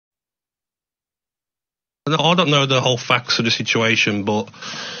I don't know the whole facts of the situation, but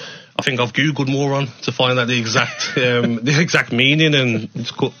I think I've googled moron to find out the exact meaning, and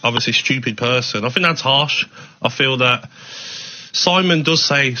it's obviously stupid person. I think that's harsh. I feel that Simon does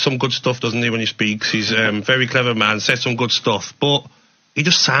say some good stuff, doesn't he, when he speaks? He's a very clever man, says some good stuff, but he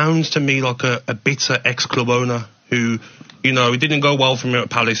just sounds to me like a bitter ex-club owner who, you know, it didn't go well for him at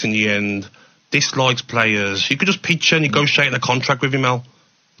Palace in the end, dislikes players. You could just picture and negotiate a contract with him, Al,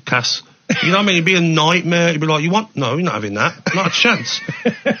 Cass. You know what I mean? It'd be a nightmare. It'd be like, you want? No, you're not having that. Not a chance.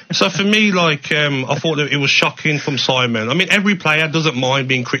 So for me, like, I thought that it was shocking from Simon. I mean, every player doesn't mind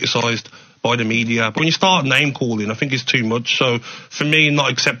being criticised by the media, but when you start name calling, I think it's too much. So for me,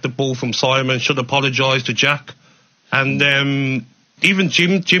 not acceptable from Simon. Should apologise to Jack. And even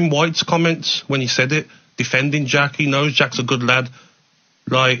Jim White's comments when he said it, defending Jack. He knows Jack's a good lad.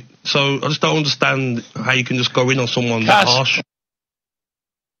 Like, so I just don't understand how you can just go in on someone that harsh.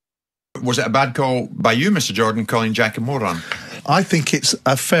 Was it a bad call by you, Mr. Jordan, calling Jack a moron? I think it's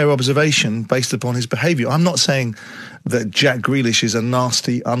a fair observation based upon his behaviour. I'm not saying that Jack Grealish is a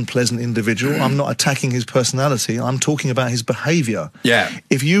nasty, unpleasant individual. I'm not attacking his personality. I'm talking about his behaviour. Yeah.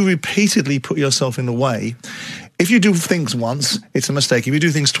 If you repeatedly put yourself in the way, if you do things once, it's a mistake. If you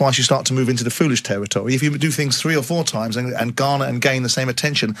do things twice, you start to move into the foolish territory. If you do things 3 or 4 times and garner and gain the same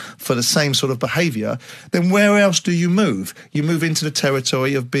attention for the same sort of behaviour, then where else do you move? You move into the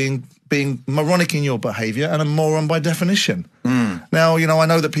territory of being moronic in your behaviour and a moron by definition. Now, you know, I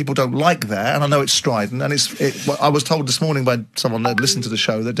know that people don't like that, and I know it's strident, and I was told this morning by someone that listened to the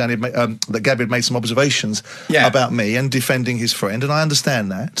show that that Gabby had made some observations about me and defending his friend, and I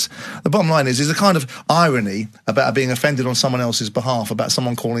understand that. The bottom line is a kind of irony about being offended on someone else's behalf, about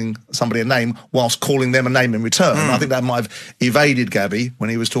someone calling somebody a name whilst calling them a name in return. I think that might have evaded Gabby when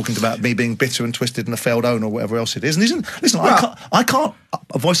he was talking about me being bitter and twisted and a failed owner or whatever else it is. And listen, I can't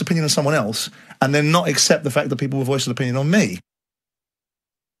voice opinion on someone else and then not accept the fact that people will voice an opinion on me.